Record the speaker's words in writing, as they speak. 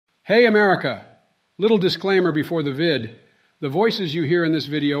Hey America! Little disclaimer before the vid. The voices you hear in this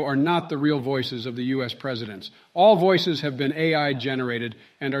video are not the real voices of the U.S. presidents. All voices have been AI generated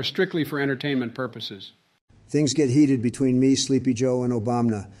and are strictly for entertainment purposes. Things get heated between me, Sleepy Joe, and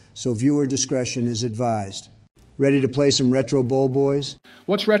Obama, so viewer discretion is advised. Ready to play some Retro Bowl, boys?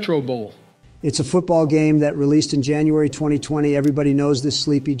 What's Retro Bowl? It's a football game that released in January 2020. Everybody knows this,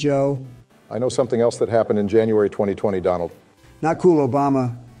 Sleepy Joe. I know something else that happened in January 2020, Donald. Not cool,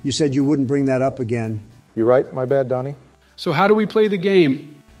 Obama. You said you wouldn't bring that up again. You right? My bad, Donnie. So how do we play the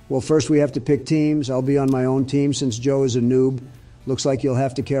game? Well, first we have to pick teams. I'll be on my own team since Joe is a noob. Looks like you'll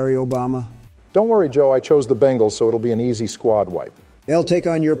have to carry Obama. Don't worry, Joe. I chose the Bengals, so it'll be an easy squad wipe. They'll take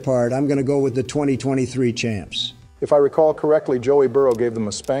on your part. I'm going to go with the 2023 champs. If I recall correctly, Joey Burrow gave them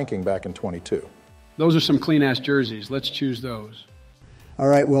a spanking back in 22. Those are some clean-ass jerseys. Let's choose those. All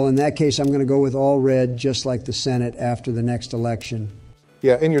right, well, in that case, I'm going to go with all red, just like the Senate after the next election.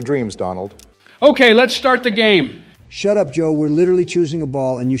 Yeah, in your dreams, Donald. Okay, let's start the game. Shut up, Joe. We're literally choosing a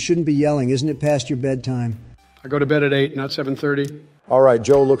ball, and you shouldn't be yelling. Isn't it past your bedtime? I go to bed at 8, not 7:30. All right,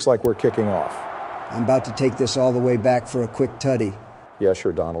 Joe, looks like we're kicking off. I'm about to take this all the way back for a quick tutty. Yeah,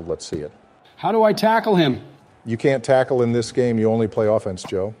 sure, Donald. Let's see it. How do I tackle him? You can't tackle in this game. You only play offense,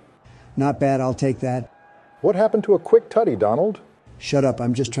 Joe. Not bad. I'll take that. What happened to a quick tutty, Donald? Shut up.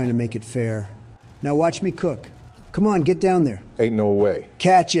 I'm just trying to make it fair. Now watch me cook. Come on, get down there. Ain't no way.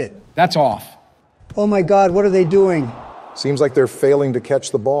 Catch it. That's off. Oh, my God. What are they doing? Seems like they're failing to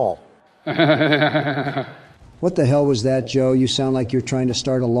catch the ball. What the hell was that, Joe? You sound like you're trying to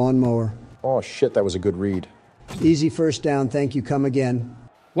start a lawnmower. Oh, shit, that was a good read. Easy first down. Thank you. Come again.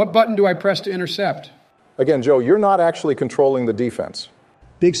 What button do I press to intercept? Again, Joe, you're not actually controlling the defense.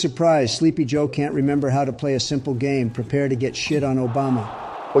 Big surprise. Sleepy Joe can't remember how to play a simple game. Prepare to get shit on Obama.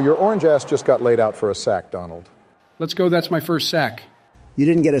 Well, your orange ass just got laid out for a sack, Donald. Let's go. That's my first sack. You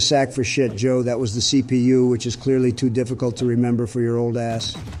didn't get a sack for shit, Joe. That was the CPU, which is clearly too difficult to remember for your old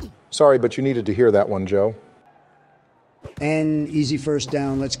ass. Sorry, but you needed to hear that one, Joe. And easy first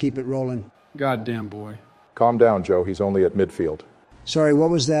down. Let's keep it rolling. Goddamn boy. Calm down, Joe. He's only at midfield. Sorry, what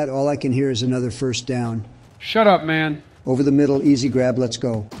was that? All I can hear is another first down. Shut up, man. Over the middle, easy grab. Let's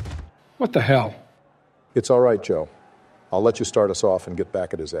go. What the hell? It's all right, Joe. I'll let you start us off and get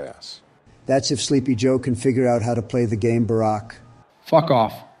back at his ass. That's if Sleepy Joe can figure out how to play the game, Barack. Fuck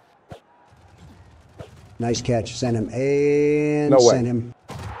off. Nice catch. Send him. And no way. Send him.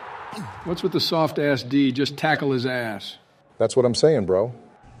 What's with the soft-ass D? Just tackle his ass. That's what I'm saying, bro.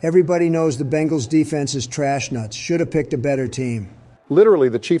 Everybody knows the Bengals' defense is trash nuts. Should have picked a better team. Literally,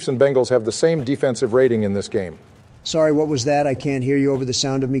 the Chiefs and Bengals have the same defensive rating in this game. Sorry, what was that? I can't hear you over the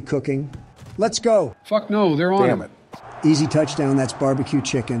sound of me cooking. Let's go. Fuck no, they're on Damn him. it. Easy touchdown. That's barbecue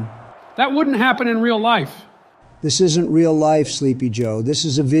chicken. That wouldn't happen in real life. This isn't real life, Sleepy Joe. This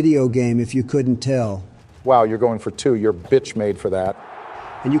is a video game, if you couldn't tell. Wow, you're going for two. You're bitch made for that.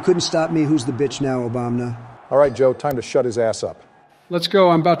 And you couldn't stop me. Who's the bitch now, Obama? All right, Joe, time to shut his ass up. Let's go.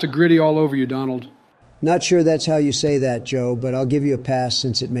 I'm about to gritty all over you, Donald. Not sure that's how you say that, Joe, but I'll give you a pass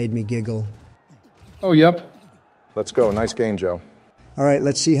since it made me giggle. Oh, yep. Let's go. Nice game, Joe. All right,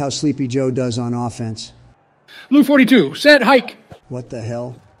 let's see how Sleepy Joe does on offense. Blue 42, set, hike. What the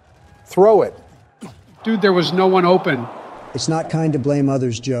hell? Throw it. Dude, there was no one open. It's not kind to blame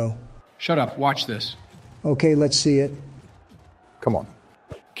others, Joe. Shut up. Watch this. Okay, let's see it. Come on.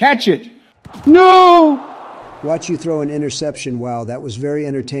 Catch it. No! Watch you throw an interception. Wow, that was very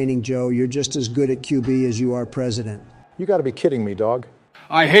entertaining, Joe. You're just as good at QB as you are president. You got to be kidding me, dog.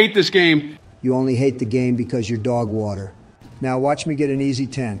 I hate this game. You only hate the game because you're dog water. Now watch me get an easy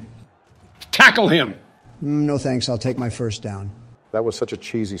 10. Tackle him. No thanks, I'll take my first down. That was such a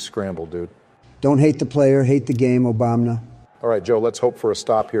cheesy scramble, dude. Don't hate the player, hate the game, Obama. All right, Joe, let's hope for a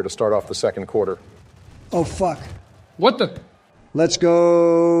stop here to start off the second quarter. Oh, fuck. What the? Let's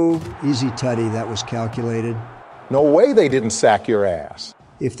go. Easy tutty, that was calculated. No way they didn't sack your ass.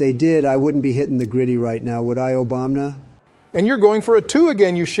 If they did, I wouldn't be hitting the gritty right now, would I, Obama? And you're going for a 2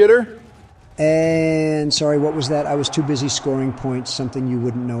 again, you shitter. And sorry, what was that? I was too busy scoring points, something you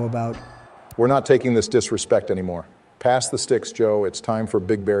wouldn't know about. We're not taking this disrespect anymore. Pass the sticks, Joe. It's time for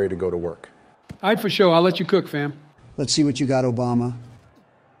Big Barry to go to work. All right, for sure. I'll let you cook, fam. Let's see what you got, Obama.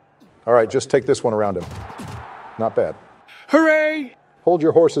 All right, just take this one around him. Not bad. Hooray! Hold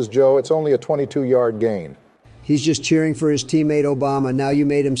your horses, Joe. It's only a 22-yard gain. He's just cheering for his teammate Obama. Now you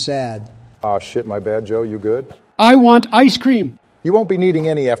made him sad. Ah, shit, my bad, Joe. You good? I want ice cream. You won't be needing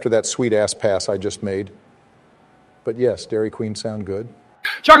any after that sweet-ass pass I just made. But yes, Dairy Queen sound good.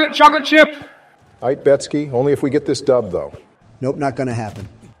 Chocolate chip. All right, Betsky, only if we get this dub, though. Nope, not going to happen.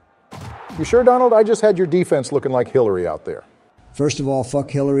 You sure, Donald? I just had your defense looking like Hillary out there. First of all,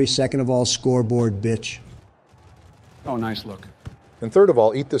 fuck Hillary. Second of all, scoreboard, bitch. Oh, nice look. And third of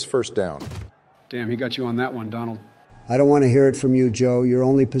all, eat this first down. Damn, he got you on that one, Donald. I don't want to hear it from you, Joe. Your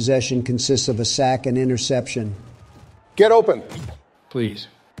only possession consists of a sack and interception. Get open. Please.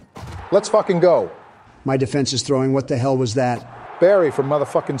 Let's fucking go. My defense is throwing. What the hell was that? Barry from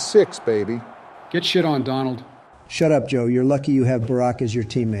motherfucking 6, baby. Get shit on, Donald. Shut up, Joe. You're lucky you have Barack as your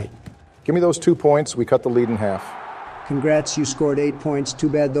teammate. Give me those 2 points. We cut the lead in half. Congrats, you scored 8 points. Too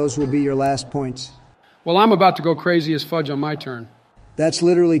bad those will be your last points. Well, I'm about to go crazy as fudge on my turn. That's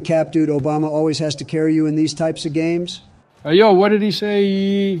literally cap, dude. Obama always has to carry you in these types of games. Yo, what did he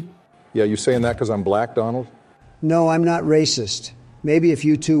say? Yeah, you saying that because I'm black, Donald? No, I'm not racist. Maybe if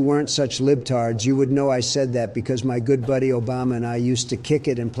you two weren't such libtards, you would know I said that because my good buddy Obama and I used to kick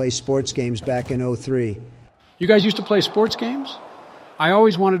it and play sports games back in '03. You guys used to play sports games? I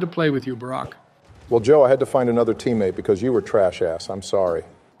always wanted to play with you, Barack. Well, Joe, I had to find another teammate because you were trash ass. I'm sorry.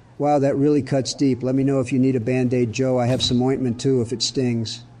 Wow, that really cuts deep. Let me know if you need a Band-Aid, Joe. I have some ointment, too, if it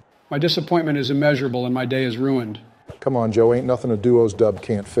stings. My disappointment is immeasurable and my day is ruined. Come on, Joe. Ain't nothing a duo's dub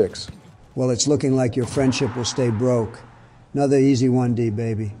can't fix. Well, it's looking like your friendship will stay broke. Another easy 1D,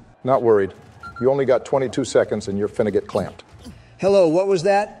 baby. Not worried. You only got 22 seconds and you're finna get clamped. Hello, what was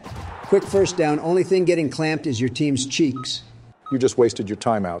that? Quick first down. Only thing getting clamped is your team's cheeks. You just wasted your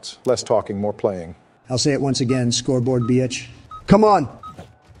timeouts. Less talking, more playing. I'll say it once again, scoreboard bitch. Come on!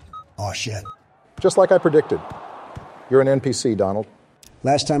 Aw, shit. Just like I predicted. You're an NPC, Donald.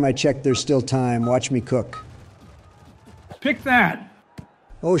 Last time I checked, there's still time. Watch me cook. Pick that!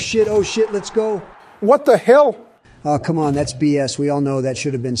 Oh, shit, let's go. What the hell? Oh, come on, that's BS. We all know that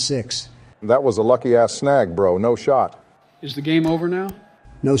should have been 6. That was a lucky-ass snag, bro. No shot. Is the game over now?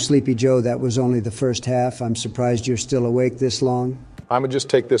 No, Sleepy Joe, that was only the first half. I'm surprised you're still awake this long. I'ma just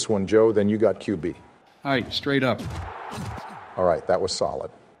take this one, Joe, then you got QB. All right, straight up. All right, that was solid.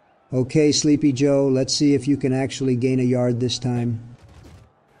 Okay, Sleepy Joe, let's see if you can actually gain a yard this time.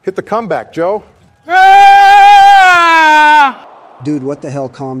 Hit the comeback, Joe. Dude, what the hell?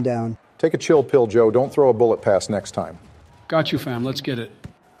 Calm down. Take a chill pill, Joe. Don't throw a bullet pass next time. Got you, fam. Let's get it.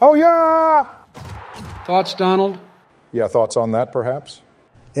 Oh, yeah! Thoughts, Donald? Yeah, thoughts on that, perhaps?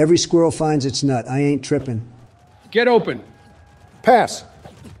 Every squirrel finds its nut. I ain't tripping. Get open. Pass.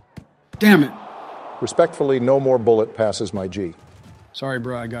 Damn it. Respectfully, no more bullet passes, my G. Sorry,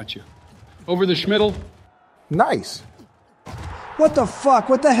 bro, I got you. Over the schmiddle. Nice. What the fuck?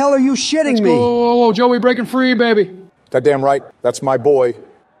 What the hell are you shitting Let's me? go. Whoa, Joey, breaking free, baby. Goddamn right. That's my boy.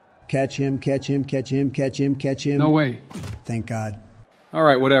 Catch him, catch him, catch him, catch him, catch him. No way. Thank God. All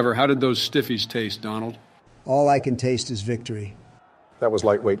right, whatever. How did those stiffies taste, Donald? All I can taste is victory. That was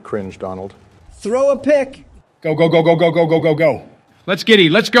lightweight cringe, Donald. Throw a pick. Go, go, go, go, go, go, go, go, go. Let's giddy.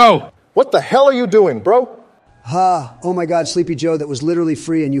 Let's go. What the hell are you doing, bro? Ha! Oh my God, Sleepy Joe, that was literally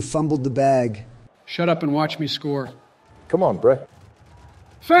free and you fumbled the bag. Shut up and watch me score. Come on, Brett.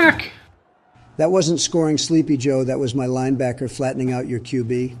 Fack! That wasn't scoring Sleepy Joe, that was my linebacker flattening out your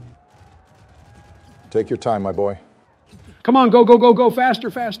QB. Take your time, my boy. Come on, go, go, go, go. Faster,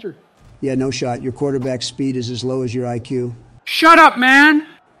 faster. Yeah, no shot. Your quarterback's speed is as low as your IQ. Shut up, man!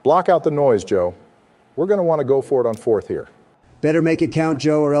 Block out the noise, Joe. We're going to want to go for it on 4th here. Better make it count,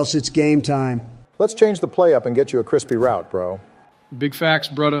 Joe, or else it's game time. Let's change the play up and get you a crispy route, bro. Big facts,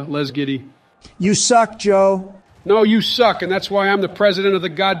 brother. Les giddy. You suck, Joe. No, you suck, and that's why I'm the president of the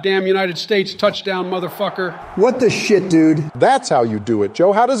goddamn United States. Touchdown, motherfucker. What the shit, dude? That's how you do it,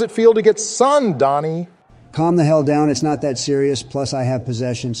 Joe. How does it feel to get sunned, Donnie? Calm the hell down. It's not that serious. Plus, I have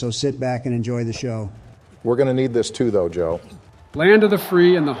possession, so sit back and enjoy the show. We're going to need this too, though, Joe. Land of the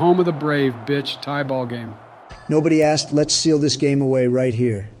free and the home of the brave, bitch. Tie ball game. Nobody asked. Let's seal this game away right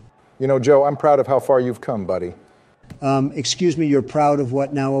here. You know, Joe, I'm proud of how far you've come, buddy. Excuse me, you're proud of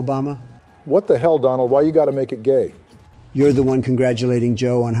what now, Obama? What the hell, Donald? Why you got to make it gay? You're the one congratulating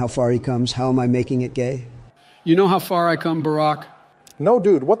Joe on how far he comes. How am I making it gay? You know how far I come, Barack? No,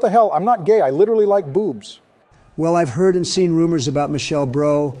 dude, what the hell? I'm not gay. I literally like boobs. Well, I've heard and seen rumors about Michelle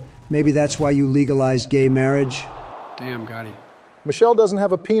Bro. Maybe that's why you legalized gay marriage. Damn, Gotti. Michelle doesn't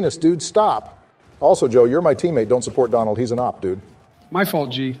have a penis, dude. Stop. Also, Joe, you're my teammate. Don't support Donald. He's an op, dude. My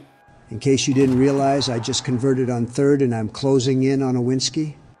fault, G. In case you didn't realize, I just converted on 3rd and I'm closing in on a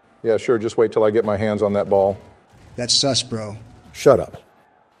Winsky. Yeah, sure. Just wait till I get my hands on that ball. That's sus, bro. Shut up.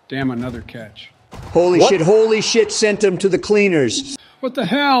 Damn, another catch. Holy shit, sent him to the cleaners. What the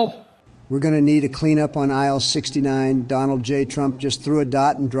hell? We're going to need a cleanup on aisle 69. Donald J. Trump just threw a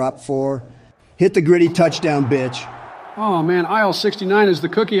dot and dropped 4. Hit the gritty touchdown, bitch. Oh, man, aisle 69 is the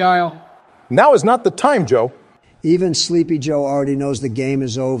cookie aisle. Now is not the time, Joe. Even Sleepy Joe already knows the game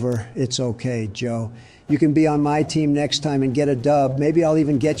is over. It's okay, Joe. You can be on my team next time and get a dub. Maybe I'll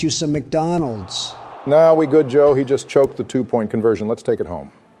even get you some McDonald's. Nah, we good, Joe. He just choked the 2-point conversion. Let's take it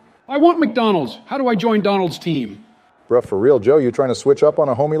home. I want McDonald's. How do I join Donald's team? Bruh, for real, Joe, you trying to switch up on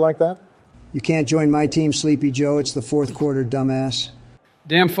a homie like that? You can't join my team, Sleepy Joe. It's the fourth quarter, dumbass.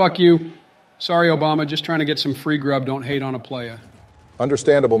 Damn fuck you. Sorry, Obama. Just trying to get some free grub. Don't hate on a playa.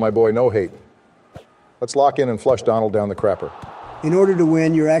 Understandable, my boy. No hate. Let's lock in and flush Donald down the crapper. In order to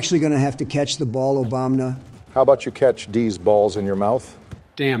win, you're actually going to have to catch the ball, Obama. How about you catch D's balls in your mouth?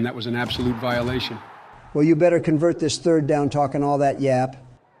 Damn, that was an absolute violation. Well, you better convert this third down talking all that yap.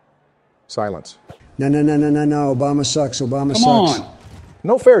 Silence. No. Obama sucks. Obama Come sucks. on.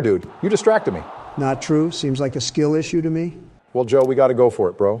 No fair, dude. You distracted me. Not true. Seems like a skill issue to me. Well, Joe, we got to go for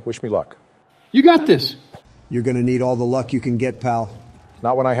it, bro. Wish me luck. You got this. You're going to need all the luck you can get, pal.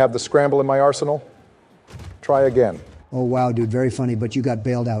 Not when I have the scramble in my arsenal. Try again. Oh, wow, dude. Very funny, but you got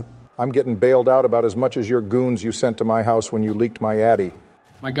bailed out. I'm getting bailed out about as much as your goons you sent to my house when you leaked my Addy.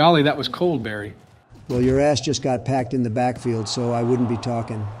 My golly, that was cold, Barry. Well, your ass just got packed in the backfield, so I wouldn't be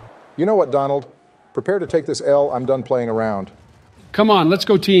talking. You know what, Donald? Prepare to take this L. I'm done playing around. Come on, let's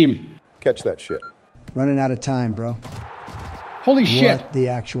go team. Catch that shit. Running out of time, bro. Holy shit. What the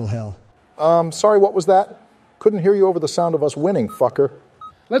actual hell? Sorry, what was that? Couldn't hear you over the sound of us winning, fucker.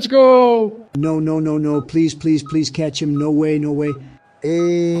 Let's go. No. Please catch him. No way.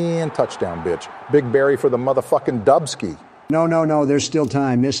 And touchdown, bitch. Big Barry for the motherfucking Dubski. No. There's still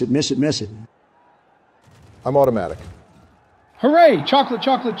time. Miss it. I'm automatic. Hooray,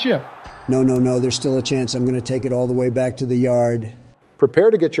 chocolate chip. No. There's still a chance. I'm going to take it all the way back to the yard.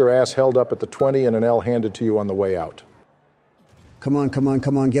 Prepare to get your ass held up at the 20 and an L handed to you on the way out. Come on.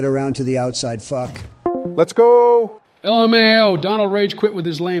 Get around to the outside. Fuck. Let's go. LMAO, Donald Rage quit with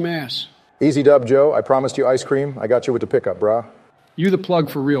his lame ass. Easy dub, Joe. I promised you ice cream. I got you with the pickup, brah. You the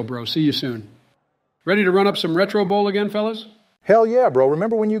plug for real, bro. See you soon. Ready to run up some Retro Bowl again, fellas? Hell yeah, bro.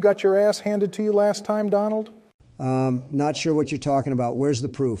 Remember when you got your ass handed to you last time, Donald? Not sure what you're talking about. Where's the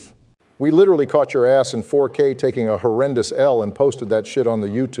proof? We literally caught your ass in 4K taking a horrendous L and posted that shit on the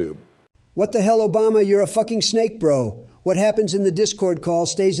YouTube. What the hell, Obama? You're a fucking snake, bro. What happens in the Discord call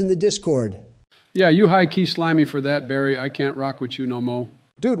stays in the Discord. Yeah, you high-key slimy for that, Barry. I can't rock with you no more.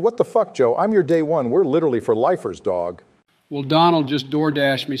 Dude, what the fuck, Joe? I'm your day one. We're literally for lifers, dog. Well, Donald just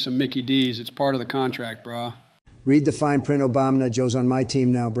DoorDashed me some Mickey D's. It's part of the contract, brah. Read the fine print, Obama. Joe's on my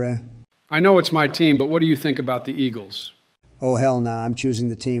team now, bruh. I know it's my team, but what do you think about the Eagles? Oh, hell nah. I'm choosing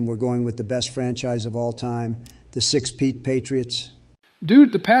the team. We're going with the best franchise of all time, the Six-Peat Patriots.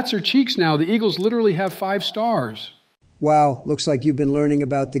 Dude, the Pats are cheeks now. The Eagles literally have 5 stars. Wow, looks like you've been learning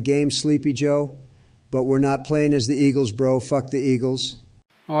about the game, Sleepy Joe. But we're not playing as the Eagles, bro. Fuck the Eagles.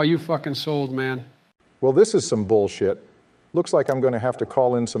 Oh, you fucking sold, man. Well, this is some bullshit. Looks like I'm going to have to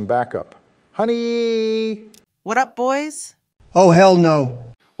call in some backup. Honey! What up, boys? Oh, hell no.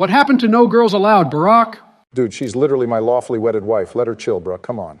 What happened to No Girls Allowed, Barack? Dude, she's literally my lawfully wedded wife. Let her chill, bro.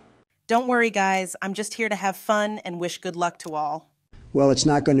 Come on. Don't worry, guys. I'm just here to have fun and wish good luck to all. Well, it's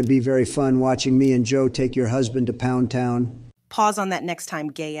not going to be very fun watching me and Joe take your husband to Pound Town. Pause on that next time,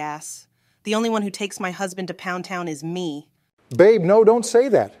 gay ass. The only one who takes my husband to Pound Town is me. Babe, no, don't say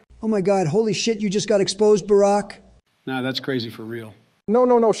that. Oh my God, holy shit, you just got exposed, Barack? Nah, that's crazy for real.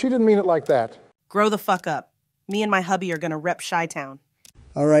 No, she didn't mean it like that. Grow the fuck up. Me and my hubby are gonna rep Chi-Town.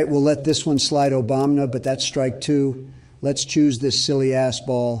 All right, we'll let this one slide, Obama, but that's strike 2. Let's choose this silly ass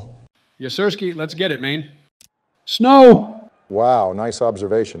ball. Yes, Sirski, let's get it, man. Snow! Wow, nice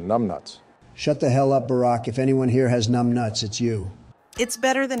observation. Numbnuts. Shut the hell up, Barack. If anyone here has numb nuts, it's you. It's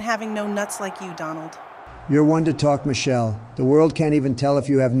better than having no nuts like you, Donald. You're one to talk, Michelle. The world can't even tell if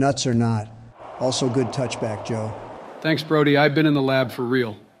you have nuts or not. Also good touchback, Joe. Thanks, Brody. I've been in the lab for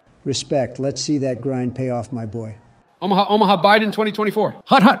real. Respect. Let's see that grind pay off, my boy. Omaha, Biden 2024.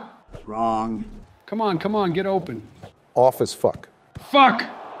 Hut. Wrong. Come on, get open. Off as fuck. Fuck!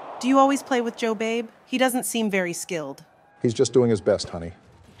 Do you always play with Joe, babe? He doesn't seem very skilled. He's just doing his best, honey.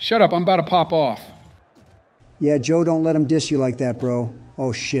 Shut up, I'm about to pop off. Yeah, Joe, don't let him diss you like that, bro.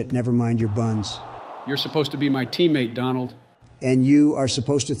 Oh, shit, never mind your buns. You're supposed to be my teammate, Donald. And you are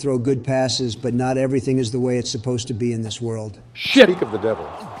supposed to throw good passes, but not everything is the way it's supposed to be in this world. Shit! Speak of the devil.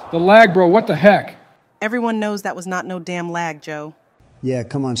 The lag, bro, what the heck? Everyone knows that was not no damn lag, Joe. Yeah,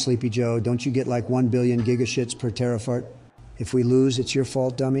 come on, Sleepy Joe. Don't you get like 1 billion gigashits per terafart? If we lose, it's your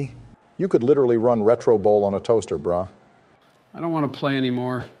fault, dummy. You could literally run Retro Bowl on a toaster, brah. I don't want to play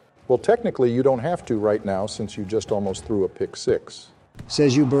anymore. Well, technically, you don't have to right now since you just almost threw a pick 6.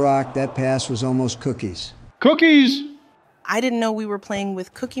 Says you, Barack, that pass was almost cookies. Cookies! I didn't know we were playing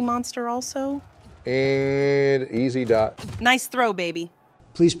with Cookie Monster also. And easy dot. Nice throw, baby.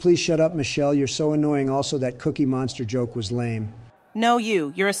 Please, please shut up, Michelle. You're so annoying. Also, that Cookie Monster joke was lame. No,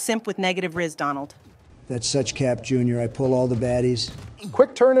 you. You're a simp with negative riz, Donald. That's such cap, Junior. I pull all the baddies.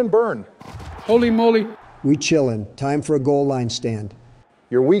 Quick turn and burn. Holy moly. We chillin'. Time for a goal line stand.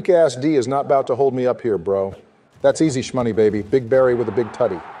 Your weak-ass D is not about to hold me up here, bro. That's easy shmoney, baby. Big Barry with a big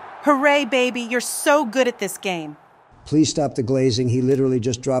tutty. Hooray, baby. You're so good at this game. Please stop the glazing. He literally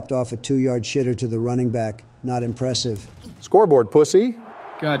just dropped off a 2-yard shitter to the running back. Not impressive. Scoreboard, pussy.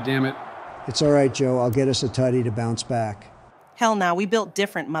 God damn it. It's all right, Joe. I'll get us a tutty to bounce back. Hell no, we built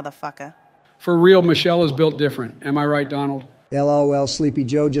different, motherfucker. For real, Michelle is built different. Am I right, Donald? LOL, Sleepy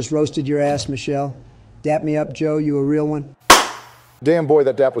Joe just roasted your ass, Michelle. Dap me up, Joe. You a real one? Damn boy,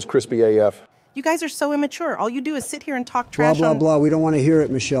 that dap was crispy AF. You guys are so immature. All you do is sit here and talk Blah, trash blah, on... blah. We don't want to hear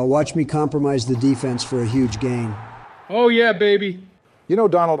it, Michelle. Watch me compromise the defense for a huge gain. Oh, yeah, baby. You know,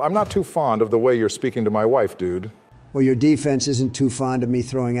 Donald, I'm not too fond of the way you're speaking to my wife, dude. Well, your defense isn't too fond of me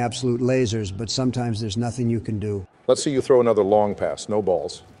throwing absolute lasers, but sometimes there's nothing you can do. Let's see you throw another long pass, no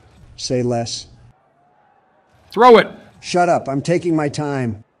balls. Say less. Throw it. Shut up. I'm taking my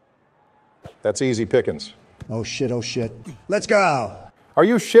time. That's easy pickings. Oh, shit, oh, shit. Let's go. Are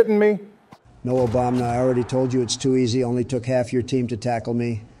you shitting me? No, Obama, I already told you it's too easy. Only took half your team to tackle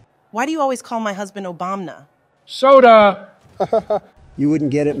me. Why do you always call my husband Obama? Soda. You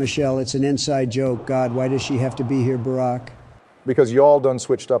wouldn't get it, Michelle. It's an inside joke. God, why does she have to be here, Barack? Because y'all done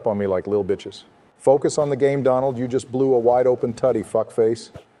switched up on me like lil bitches. Focus on the game, Donald. You just blew a wide open tutty,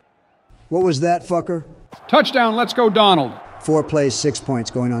 fuckface. What was that, fucker? Touchdown, let's go, Donald. 4 plays, 6 points,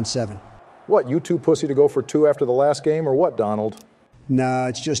 going on 7. What, you too pussy to go for 2 after the last game, or what, Donald? Nah,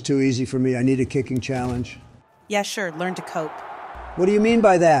 it's just too easy for me. I need a kicking challenge. Yeah, sure, learn to cope. What do you mean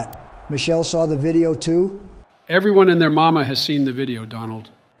by that? Michelle saw the video too? Everyone and their mama has seen the video, Donald.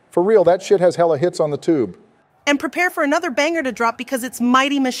 For real, that shit has hella hits on the tube. And prepare for another banger to drop because it's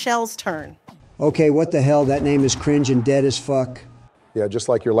Mighty Michelle's turn. Okay, what the hell? That name is cringe and dead as fuck. Yeah, just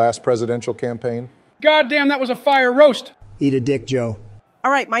like your last presidential campaign. God damn, that was a fire roast. Eat a dick, Joe.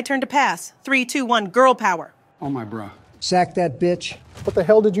 All right, my turn to pass. 3, 2, 1, girl power. Oh, my bruh. Sack that bitch. What the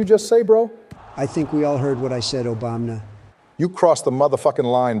hell did you just say, bro? I think we all heard what I said, Obama. You crossed the motherfucking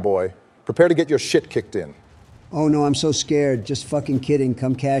line, boy. Prepare to get your shit kicked in. Oh no, I'm so scared. Just fucking kidding.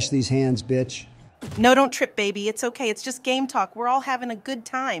 Come cash these hands, bitch. No, don't trip, baby. It's okay. It's just game talk. We're all having a good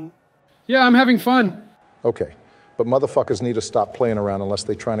time. Yeah, I'm having fun. Okay, but motherfuckers need to stop playing around unless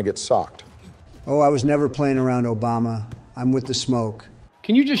they're trying to get socked. Oh, I was never playing around, Obama. I'm with the smoke.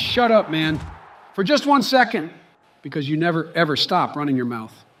 Can you just shut up, man? For just 1 second. Because you never, ever stop running your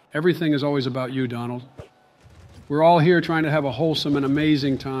mouth. Everything is always about you, Donald. We're all here trying to have a wholesome and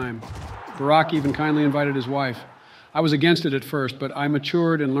amazing time. Barack even kindly invited his wife. I was against it at first, but I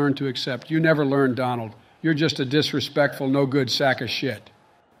matured and learned to accept. You never learned, Donald. You're just a disrespectful, no-good sack of shit.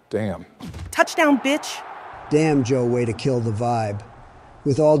 Damn. Touchdown, bitch. Damn, Joe, way to kill the vibe.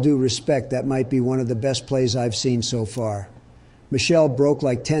 With all due respect, that might be one of the best plays I've seen so far. Michelle broke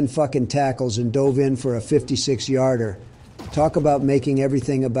like 10 fucking tackles and dove in for a 56-yarder. Talk about making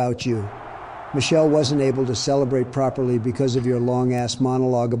everything about you. Michelle wasn't able to celebrate properly because of your long-ass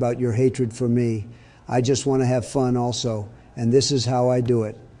monologue about your hatred for me. I just want to have fun also, and this is how I do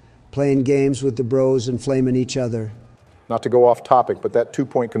it. Playing games with the bros and flaming each other. Not to go off topic, but that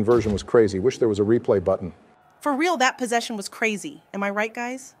 2-point conversion was crazy. Wish there was a replay button. For real, that possession was crazy. Am I right,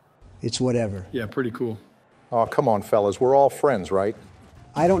 guys? It's whatever. Yeah, pretty cool. Oh, come on, fellas. We're all friends, right?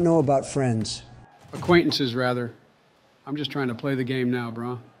 I don't know about friends. Acquaintances, rather. I'm just trying to play the game now,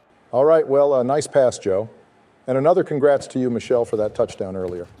 bro. All right, well, nice pass, Joe. And another congrats to you, Michelle, for that touchdown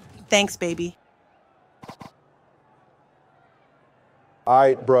earlier. Thanks, baby.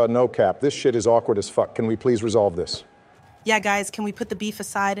 Bruh, no cap. This shit is awkward as fuck. Can we please resolve this? Yeah, guys, can we put the beef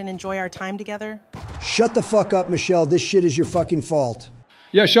aside and enjoy our time together? Shut the fuck up, Michelle. This shit is your fucking fault.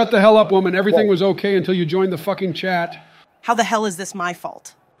 Yeah, shut the hell up, woman. Everything Whoa. was okay until you joined the fucking chat. How the hell is this my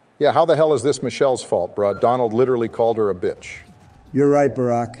fault? Yeah, how the hell is this Michelle's fault, bruh? Donald literally called her a bitch. You're right,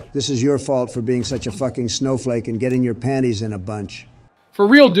 Barack. This is your fault for being such a fucking snowflake and getting your panties in a bunch. For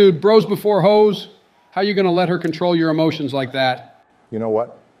real, dude, bros before hoes. How you gonna let her control your emotions like that? You know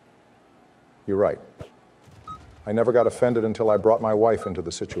what? You're right. I never got offended until I brought my wife into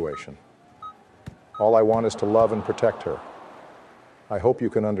the situation. All I want is to love and protect her. I hope you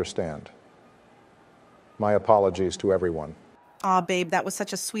can understand. My apologies to everyone. Aw, babe, that was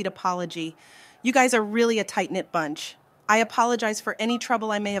such a sweet apology. You guys are really a tight-knit bunch. I apologize for any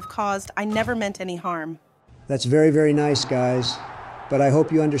trouble I may have caused. I never meant any harm. That's very, very nice, guys. But I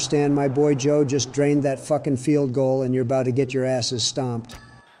hope you understand my boy Joe just drained that fucking field goal and you're about to get your asses stomped.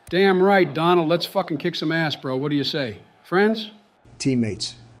 Damn right, Donald. Let's fucking kick some ass, bro. What do you say? Friends?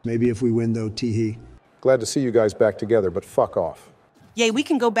 Teammates. Maybe if we win, though, tee-hee. Glad to see you guys back together, but fuck off. Yay, we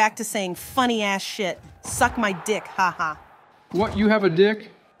can go back to saying funny ass shit. Suck my dick, haha. What, you have a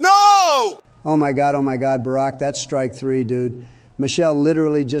dick? No! Oh my God, Barack, that's strike 3, dude. Michelle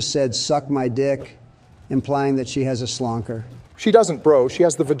literally just said, suck my dick, implying that she has a slonker. She doesn't, bro. She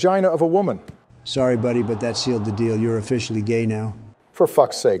has the vagina of a woman. Sorry, buddy, but that sealed the deal. You're officially gay now. For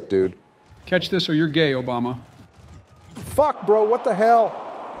fuck's sake, dude. Catch this or you're gay, Obama. Fuck, bro, what the hell?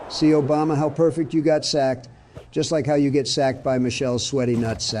 See, Obama, how perfect you got sacked. Just like how you get sacked by Michelle's sweaty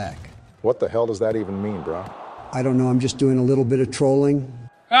nut sack. What the hell does that even mean, bro? I don't know, I'm just doing a little bit of trolling.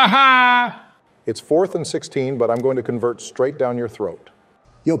 Aha! It's 4th and 16, but I'm going to convert straight down your throat.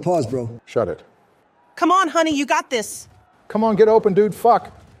 Yo, pause, bro. Shut it. Come on, honey, you got this. Come on, get open, dude.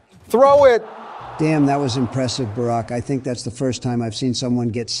 Fuck. Throw it! Damn, that was impressive, Barack. I think that's the first time I've seen someone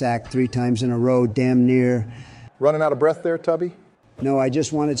get sacked 3 times in a row, damn near. Running out of breath there, Tubby? No, I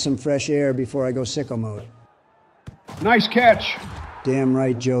just wanted some fresh air before I go sicko mode. Nice catch. Damn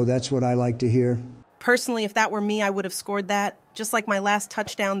right, Joe. That's what I like to hear. Personally, if that were me, I would have scored that. Just like my last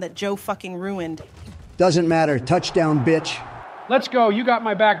touchdown that Joe fucking ruined. Doesn't matter. Touchdown, bitch. Let's go. You got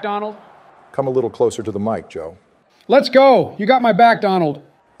my back, Donald. Come a little closer to the mic, Joe. Let's go. You got my back, Donald.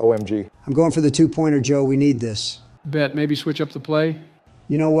 OMG. I'm going for the 2-pointer, Joe. We need this. Bet. Maybe switch up the play.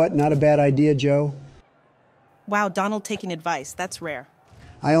 You know what? Not a bad idea, Joe. Wow, Donald taking advice. That's rare.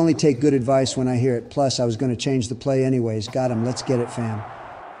 I only take good advice when I hear it. Plus, I was going to change the play anyways. Got him. Let's get it, fam.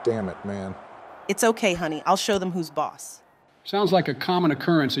 Damn it, man. It's okay, honey. I'll show them who's boss. Sounds like a common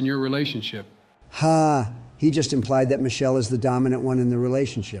occurrence in your relationship. Ha! He just implied that Michelle is the dominant one in the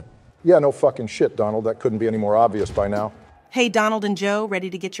relationship. Yeah, no fucking shit, Donald. That couldn't be any more obvious by now. Hey, Donald and Joe,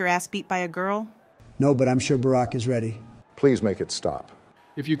 ready to get your ass beat by a girl? No, but I'm sure Barack is ready. Please make it stop.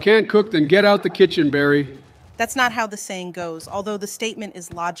 If you can't cook, then get out the kitchen, Barry. That's not how the saying goes, although the statement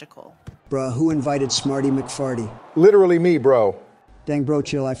is logical. Bruh, who invited Smarty McFarty? Literally me, bro. Dang, bro,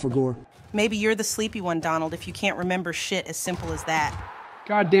 chill, I forgot. Maybe you're the sleepy one, Donald, if you can't remember shit as simple as that.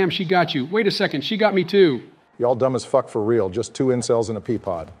 God damn, she got you. Wait a second, she got me too. Y'all dumb as fuck for real. Just 2 incels in a pea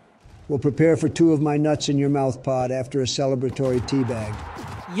pod. We'll prepare for 2 of my nuts in your mouth pod after a celebratory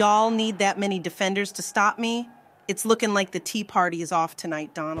teabag. Y'all need that many defenders to stop me? It's looking like the tea party is off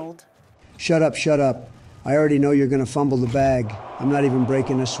tonight, Donald. Shut up, shut up. I already know you're going to fumble the bag. I'm not even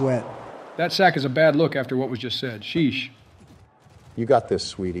breaking a sweat. That sack is a bad look after what was just said. Sheesh. You got this,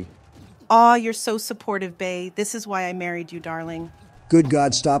 sweetie. Aw, you're so supportive, bae. This is why I married you, darling. Good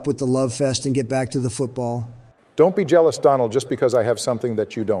God, stop with the love fest and get back to the football. Don't be jealous, Donald, just because I have something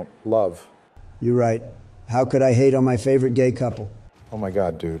that you don't. Love. You're right. How could I hate on my favorite gay couple? Oh my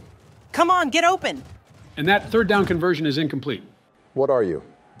God, dude. Come on, get open. And that third down conversion is incomplete. What are you?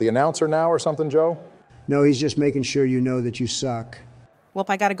 The announcer now or something, Joe? No, he's just making sure you know that you suck. Well,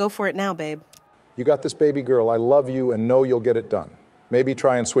 I gotta go for it now, babe. You got this, baby girl. I love you and know you'll get it done. Maybe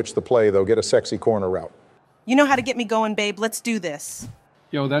try and switch the play, though. Get a sexy corner route. You know how to get me going, babe. Let's do this.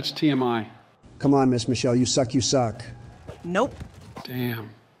 Yo, that's TMI. Come on, Miss Michelle, you suck, you suck. Nope.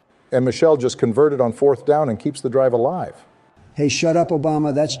 Damn. And Michelle just converted on 4th down and keeps the drive alive. Hey, shut up,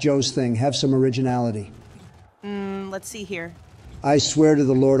 Obama. That's Joe's thing. Have some originality. Let's see here. I swear to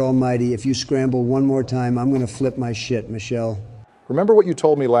the Lord Almighty, if you scramble one more time, I'm going to flip my shit, Michelle. Remember what you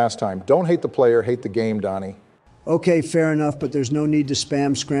told me last time. Don't hate the player, hate the game, Donnie. Okay, fair enough, but there's no need to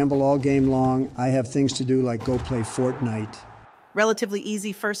spam scramble all game long. I have things to do like go play Fortnite. Relatively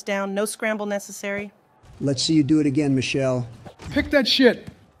easy first down, no scramble necessary. Let's see you do it again, Michelle. Pick that shit.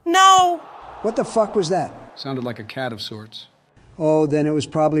 No! What the fuck was that? Sounded like a cat of sorts. Oh, then it was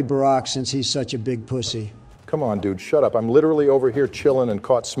probably Barack since he's such a big pussy. Come on, dude, shut up. I'm literally over here chilling and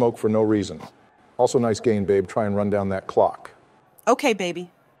caught smoke for no reason. Also, nice gain, babe. Try and run down that clock. Okay, baby.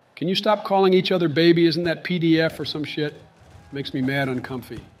 Can you stop calling each other baby? Isn't that PDF or some shit? Makes me mad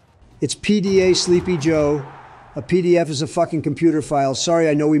uncomfy. It's PDA, Sleepy Joe. A PDF is a fucking computer file. Sorry,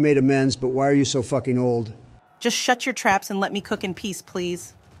 I know we made amends, but why are you so fucking old? Just shut your traps and let me cook in peace,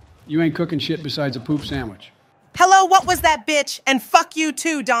 please. You ain't cooking shit besides a poop sandwich. Hello, what was that, bitch? And fuck you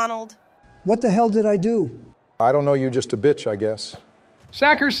too, Donald. What the hell did I do? I don't know you, just a bitch, I guess.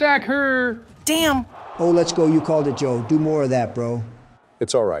 Sack her, sack her. Damn. Oh, let's go. You called it, Joe. Do more of that, bro.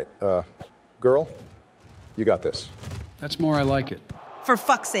 It's all right. Girl, you got this. That's more I like it. For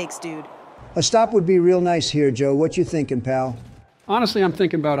fuck's sakes, dude. A stop would be real nice here, Joe. What you thinking, pal? Honestly, I'm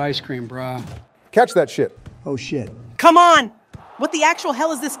thinking about ice cream, brah. Catch that shit. Oh, shit. Come on! What the actual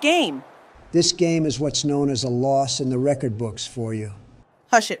hell is this game? This game is what's known as a loss in the record books for you.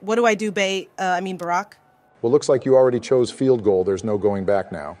 Hush it. What do I do, Barack? Well, looks like you already chose field goal. There's no going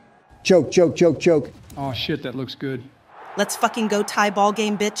back now. Choke, choke, choke, choke. Oh shit, that looks good. Let's fucking go tie ball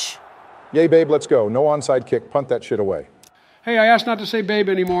game, bitch. Yay, babe, let's go. No onside kick. Punt that shit away. Hey, I asked not to say babe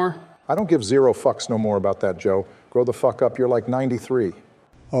anymore. I don't give zero fucks no more about that, Joe. Grow the fuck up. You're like 93.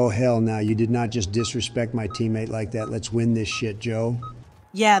 Oh, hell no. You did not just disrespect my teammate like that. Let's win this shit, Joe.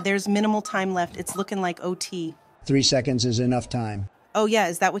 Yeah, there's minimal time left. It's looking like OT. 3 seconds is enough time. Oh yeah,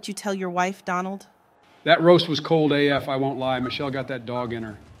 is that what you tell your wife, Donald? That roast was cold AF, I won't lie. Michelle got that dog in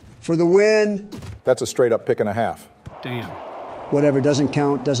her. For the win. That's a straight up pick and a half. Damn. Whatever, doesn't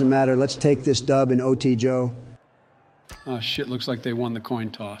count, doesn't matter. Let's take this dub in OT, Joe. Oh, shit, looks like they won the coin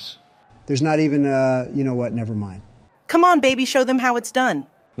toss. There's not even, you know what, never mind. Come on, baby, show them how it's done.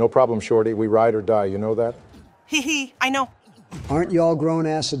 No problem, Shorty. We ride or die. You know that? Hee hee, I know. Aren't y'all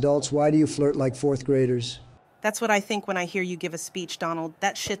grown-ass adults? Why do you flirt like 4th graders? That's what I think when I hear you give a speech, Donald.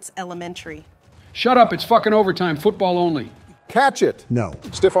 That shit's elementary. Shut up, it's fucking overtime, football only. Catch it. No.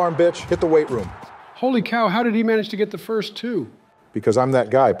 Stiff arm, bitch. Hit the weight room. Holy cow, how did he manage to get the first 2? Because I'm that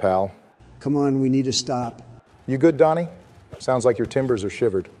guy, pal. Come on, we need to stop. You good, Donnie? Sounds like your timbers are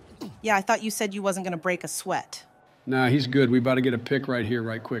shivered. Yeah, I thought you said you wasn't gonna break a sweat. Nah, he's good. We about to get a pick right here,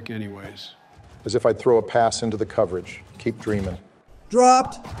 right quick anyways. As if I'd throw a pass into the coverage. Keep dreaming.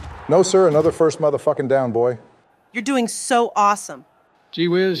 Dropped. No, sir. Another first motherfucking down, boy. You're doing so awesome. Gee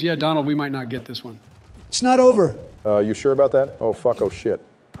whiz, yeah, Donald, we might not get this one. It's not over. You sure about that? Oh, fuck. Oh, shit.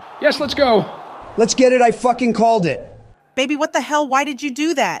 Yes, let's go. Let's get it. I fucking called it. Baby, what the hell? Why did you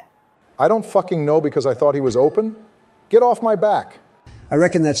do that? I don't fucking know because I thought he was open. Get off my back. I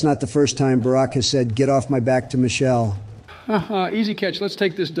reckon that's not the first time Barack has said, get off my back to Michelle. Easy catch. Let's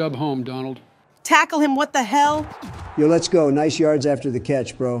take this dub home, Donald. Tackle him, what the hell? Yo, let's go. Nice yards after the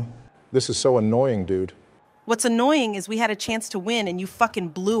catch, bro. This is so annoying, dude. What's annoying is we had a chance to win and you fucking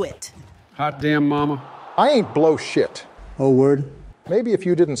blew it. Hot damn mama. I ain't blow shit. Oh, word? Maybe if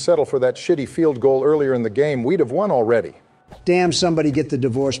you didn't settle for that shitty field goal earlier in the game, we'd have won already. Damn, somebody get the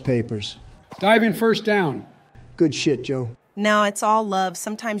divorce papers. Diving first down. Good shit, Joe. No, it's all love.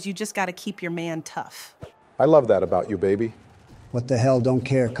 Sometimes you just gotta keep your man tough. I love that about you, baby. What the hell, don't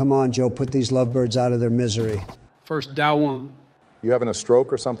care. Come on, Joe, put these lovebirds out of their misery. First down. You having a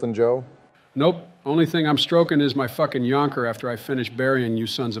stroke or something, Joe? Nope. Only thing I'm stroking is my fucking yonker after I finish burying you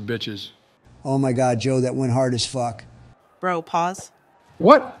sons of bitches. Oh my God, Joe, that went hard as fuck. Bro, pause.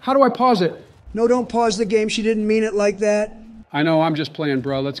 What? How do I pause it? No, don't pause the game. She didn't mean it like that. I know, I'm just playing,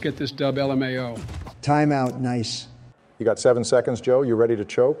 bro. Let's get this dub LMAO. Timeout, nice. You got 7 seconds, Joe? You ready to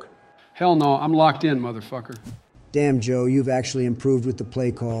choke? Hell no, I'm locked in, motherfucker. Damn, Joe, you've actually improved with the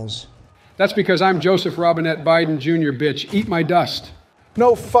play calls. That's because I'm Joseph Robinette Biden Jr., bitch. Eat my dust.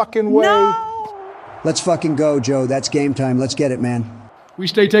 No fucking way. No! Let's fucking go, Joe. That's game time. Let's get it, man. We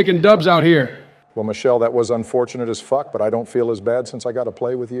stay taking dubs out here. Well, Michelle, that was unfortunate as fuck, but I don't feel as bad since I got to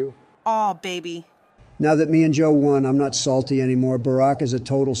play with you. Aw, baby. Now that me and Joe won, I'm not salty anymore. Barack is a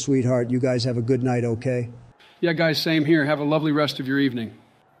total sweetheart. You guys have a good night, okay? Yeah, guys, same here. Have a lovely rest of your evening.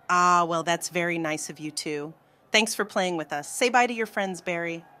 Ah, well, that's very nice of you, too. Thanks for playing with us. Say bye to your friends,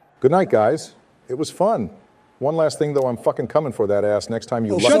 Barry. Good night, guys. It was fun. One last thing, though, I'm fucking coming for that ass next time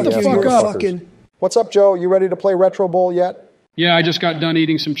you lucky shut the ass fuck up. motherfuckers. What's up, Joe? You ready to play Retro Bowl yet? Yeah, I just got done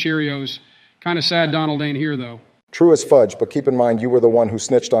eating some Cheerios. Kind of sad Donald ain't here, though. True as fudge, but keep in mind you were the one who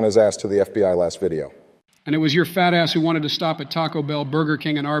snitched on his ass to the FBI last video. And it was your fat ass who wanted to stop at Taco Bell, Burger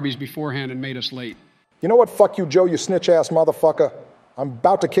King, and Arby's beforehand and made us late. You know what? Fuck you, Joe, you snitch-ass motherfucker. I'm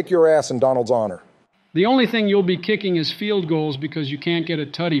about to kick your ass in Donald's honor. The only thing you'll be kicking is field goals because you can't get a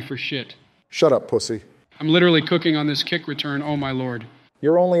tutty for shit. Shut up, pussy. I'm literally cooking on this kick return, oh my lord.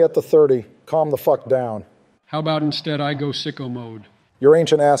 You're only at the 30. Calm the fuck down. How about instead I go sicko mode? Your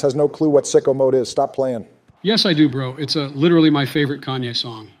ancient ass has no clue what sicko mode is. Stop playing. Yes, I do, bro. It's literally my favorite Kanye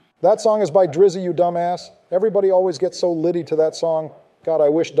song. That song is by Drizzy, you dumbass. Everybody always gets so litty to that song. God, I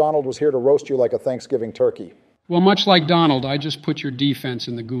wish Donald was here to roast you like a Thanksgiving turkey. Well, much like Donald, I just put your defense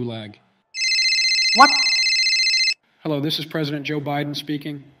in the gulag. What? Hello, this is President Joe Biden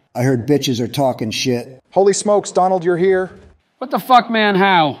speaking. I heard bitches are talking shit. Holy smokes, Donald, you're here. What the fuck, man,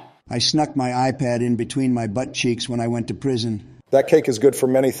 how? I snuck my iPad in between my butt cheeks when I went to prison. That cake is good for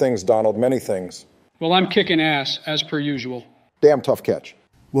many things, Donald, many things. Well, I'm kicking ass, as per usual. Damn tough catch.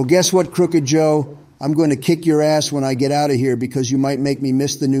 Well, guess what, Crooked Joe? I'm going to kick your ass when I get out of here because you might make me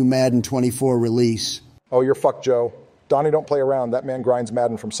miss the new Madden 24 release. Oh, you're fucked, Joe. Donnie, don't play around. That man grinds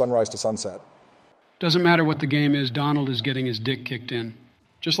Madden from sunrise to sunset. Doesn't matter what the game is, Donald is getting his dick kicked in.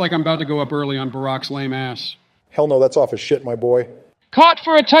 Just like I'm about to go up early on Barack's lame ass. Hell no, that's off his shit, my boy. Caught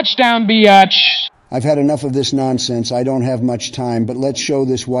for a touchdown, biatch. I've had enough of this nonsense. I don't have much time, but let's show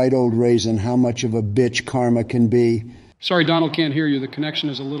this white old raisin how much of a bitch karma can be. Sorry, Donald can't hear you. The connection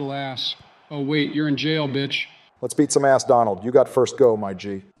is a little ass. Oh, wait, you're in jail, bitch. Let's beat some ass, Donald. You got first go, my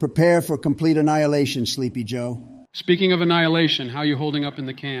G. Prepare for complete annihilation, Sleepy Joe. Speaking of annihilation, how you holding up in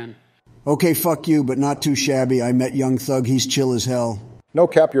the can? Okay, fuck you, but not too shabby. I met young Thug. He's chill as hell. No,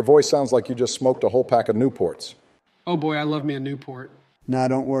 Cap, your voice sounds like you just smoked a whole pack of Newports. Oh boy, I love me a Newport. Nah,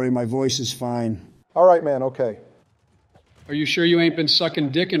 don't worry. My voice is fine. All right, man, okay. Are you sure you ain't been sucking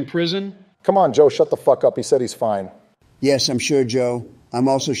dick in prison? Come on, Joe, shut the fuck up. He said he's fine. Yes, I'm sure, Joe. I'm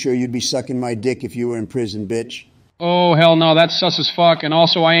also sure you'd be sucking my dick if you were in prison, bitch. Oh, hell no, that's sus as fuck. And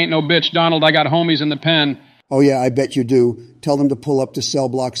also, I ain't no bitch, Donald. I got homies in the pen. Oh, yeah, I bet you do. Tell them to pull up to cell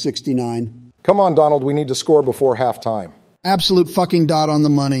block 69. Come on, Donald, we need to score before halftime. Absolute fucking dot on the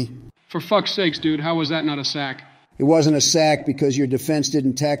money. For fuck's sakes, dude, how was that not a sack? It wasn't a sack because your defense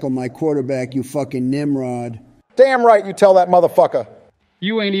didn't tackle my quarterback, you fucking Nimrod. Damn right you tell that motherfucker.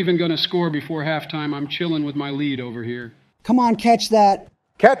 You ain't even gonna score before halftime. I'm chilling with my lead over here. Come on, catch that.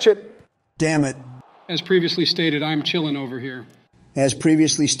 Catch it. Damn it. As previously stated, I'm chilling over here. As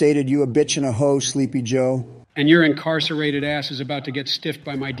previously stated, you a bitch and a hoe, Sleepy Joe. And your incarcerated ass is about to get stiffed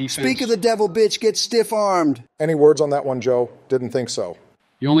by my defense. Speak of the devil, bitch, get stiff-armed. Any words on that one, Joe? Didn't think so.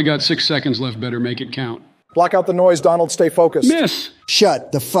 You only got 6 seconds left, better make it count. Block out the noise, Donald, stay focused. Miss!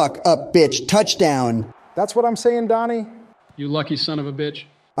 Shut the fuck up, bitch. Touchdown. That's what I'm saying, Donnie? You lucky son of a bitch.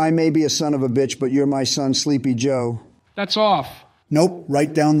 I may be a son of a bitch, but you're my son, Sleepy Joe. That's off. Nope,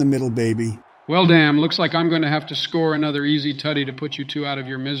 right down the middle, baby. Well, damn, looks like I'm going to have to score another easy tutty to put you two out of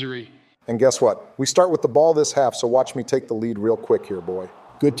your misery. And guess what? We start with the ball this half, so watch me take the lead real quick here, boy.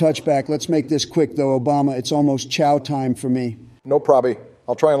 Good touchback. Let's make this quick, though, Obama. It's almost chow time for me. No probby.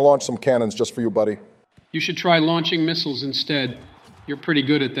 I'll try and launch some cannons just for you, buddy. You should try launching missiles instead. You're pretty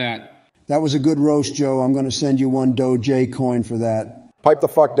good at that. That was a good roast, Joe. I'm going to send you one Doge coin for that. Pipe the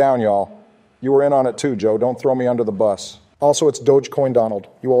fuck down, y'all. You were in on it too, Joe. Don't throw me under the bus. Also, it's Dogecoin Donald,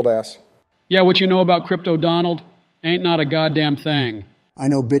 you old ass. Yeah, what you know about crypto, Donald? Ain't not a goddamn thing. I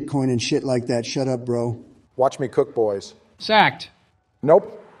know Bitcoin and shit like that. Shut up, bro. Watch me cook, boys. Sacked.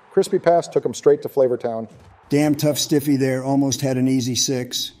 Nope. Crispy pass took him straight to Flavortown. Damn tough stiffy there. Almost had an easy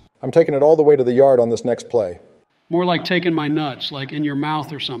 6. I'm taking it all the way to the yard on this next play. More like taking my nuts, like in your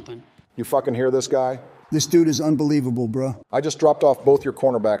mouth or something. You fucking hear this guy? This dude is unbelievable, bro. I just dropped off both your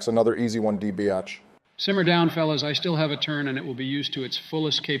cornerbacks, another easy one, D-biatch. Simmer down, fellas. I still have a turn, and it will be used to its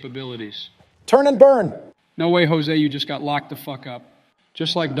fullest capabilities. Turn and burn! No way, Jose, you just got locked the fuck up.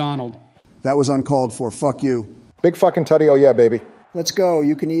 Just like Donald. That was uncalled for. Fuck you. Big fucking tutty, oh yeah, baby. Let's go.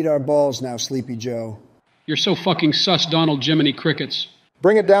 You can eat our balls now, Sleepy Joe. You're so fucking sus, Donald Jiminy Crickets.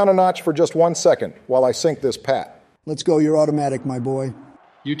 Bring it down a notch for just 1 second while I sink this pat. Let's go. You're automatic, my boy.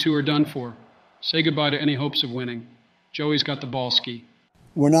 You two are done for. Say goodbye to any hopes of winning. Joey's got the ball ski.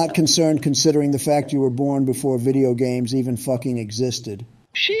 We're not concerned considering the fact you were born before video games even fucking existed.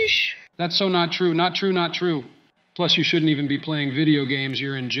 Sheesh. That's so not true. Not true, not true. Plus, you shouldn't even be playing video games.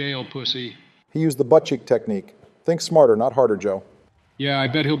 You're in jail, pussy. He used the butt cheek technique. Think smarter, not harder, Joe. Yeah, I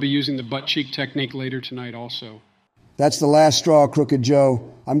bet he'll be using the butt cheek technique later tonight also. That's the last straw, Crooked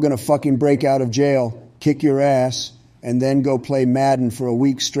Joe. I'm gonna fucking break out of jail, kick your ass, and then go play Madden for a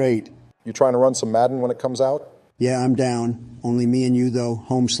week straight. You trying to run some Madden when it comes out? Yeah, I'm down. Only me and you, though.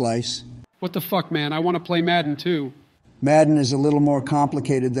 Home slice. What the fuck, man? I want to play Madden, too. Madden is a little more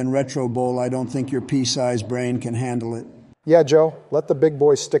complicated than Retro Bowl. I don't think your pea-sized brain can handle it. Yeah, Joe. Let the big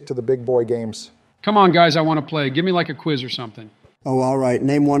boys stick to the big boy games. Come on, guys. I want to play. Give me like a quiz or something. Oh, all right.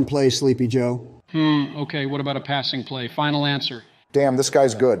 Name one play, Sleepy Joe. Okay. What about a passing play? Final answer. Damn, this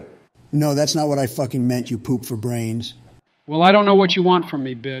guy's good. No, that's not what I fucking meant, you poop for brains. Well, I don't know what you want from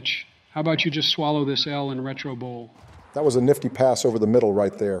me, bitch. How about you just swallow this L in Retro Bowl? That was a nifty pass over the middle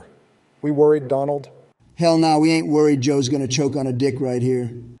right there. We worried, Donald? Hell no, we ain't worried Joe's gonna choke on a dick right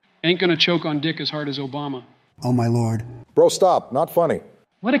here. Ain't gonna choke on dick as hard as Obama. Oh, my lord. Bro, stop. Not funny.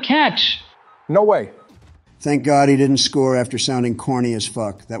 What a catch! No way. Thank God he didn't score after sounding corny as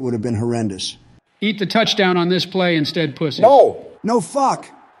fuck. That would have been horrendous. Eat the touchdown on this play instead, pussy. No! No fuck!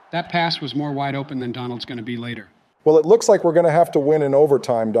 That pass was more wide open than Donald's gonna be later. Well, it looks like we're going to have to win in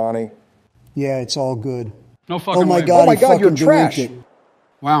overtime, Donnie. Yeah, it's all good. No fucking Oh my way. God, Oh my he God, fucking you're trash. deleted it.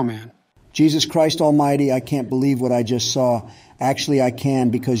 Wow, man. Jesus Christ almighty, I can't believe what I just saw. Actually, I can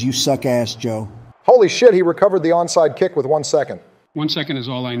because you suck ass, Joe. Holy shit, he recovered the onside kick with 1 second. 1 second is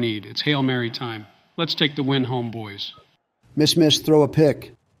all I need. It's Hail Mary time. Let's take the win home, boys. Miss, throw a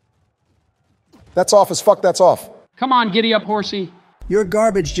pick. That's off as fuck, that's off. Come on, giddy up, horsey. You're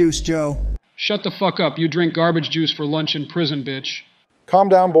garbage juice, Joe. Shut the fuck up. You drink garbage juice for lunch in prison, bitch. Calm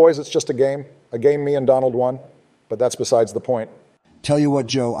down, boys. It's just a game. A game me and Donald won. But that's besides the point. Tell you what,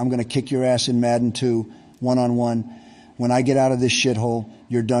 Joe, I'm going to kick your ass in Madden 2, one-on-one. When I get out of this shithole,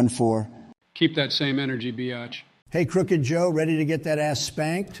 you're done for. Keep that same energy, biatch. Hey, Crooked Joe, ready to get that ass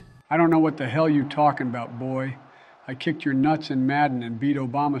spanked? I don't know what the hell you talking about, boy. I kicked your nuts in Madden and beat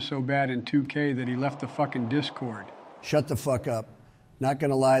Obama so bad in 2K that he left the fucking Discord. Shut the fuck up. Not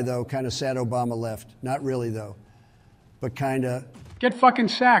gonna lie, though, kind of sad Obama left. Not really, though. But kinda. Get fucking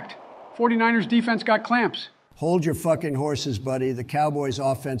sacked. 49ers defense got clamps. Hold your fucking horses, buddy. The Cowboys'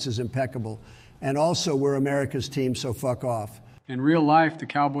 offense is impeccable. And also, we're America's team, so fuck off. In real life, the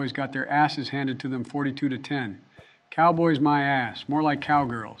Cowboys got their asses handed to them 42-10. Cowboys my ass, more like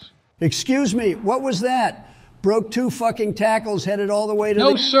cowgirls. Excuse me, what was that? Broke 2 fucking tackles, headed all the way to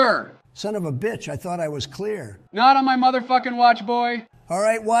No, sir. Son of a bitch, I thought I was clear. Not on my motherfucking watch, boy. All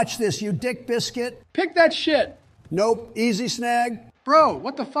right, watch this, you dick biscuit. Pick that shit. Nope, easy snag. Bro,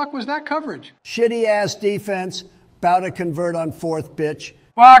 what the fuck was that coverage? Shitty ass defense, bout to convert on 4th, bitch.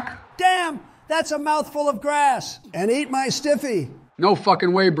 Fuck. Damn, that's a mouthful of grass. And eat my stiffy. No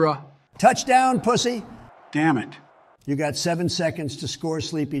fucking way, bruh. Touchdown, pussy. Damn it. You got 7 seconds to score,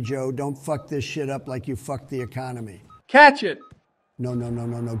 Sleepy Joe. Don't fuck this shit up like you fucked the economy. Catch it. No.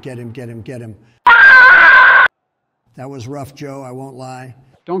 Get him. That was rough, Joe, I won't lie.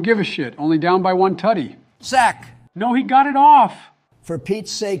 Don't give a shit. Only down by 1 tutty. Sack. No, he got it off. For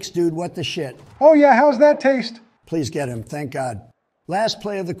Pete's sakes, dude, what the shit? Oh, yeah, how's that taste? Please get him, thank God. Last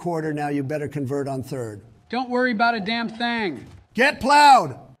play of the quarter, now you better convert on 3rd. Don't worry about a damn thing. Get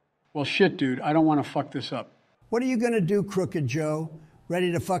plowed! Well, shit, dude, I don't want to fuck this up. What are you gonna do, Crooked Joe?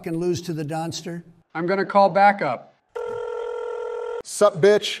 Ready to fucking lose to the Donster? I'm gonna call backup. Sup,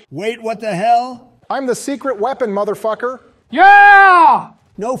 bitch? Wait, what the hell? I'm the secret weapon, motherfucker. Yeah!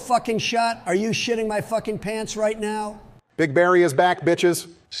 No fucking shot? Are you shitting my fucking pants right now? Big Barry is back, bitches.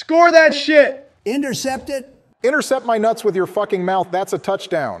 Score that shit! Intercept it? Intercept my nuts with your fucking mouth. That's a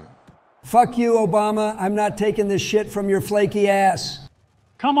touchdown. Fuck you, Obama. I'm not taking this shit from your flaky ass.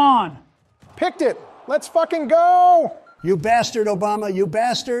 Come on. Picked it. Let's fucking go. You bastard, Obama, you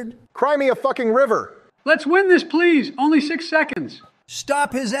bastard. Cry me a fucking river. Let's win this, please. Only 6 seconds.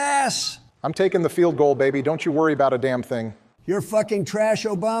 Stop his ass. I'm taking the field goal, baby. Don't you worry about a damn thing. You're fucking trash,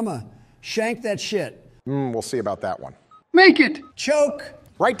 Obama. Shank that shit. We'll see about that one. Make it. Choke.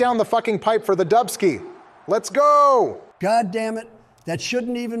 Right down the fucking pipe for the Dubsky. Let's go. God damn it. That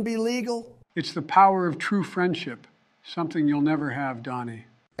shouldn't even be legal. It's the power of true friendship. Something you'll never have, Donnie.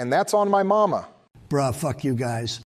 And that's on my mama. Bruh, fuck you guys.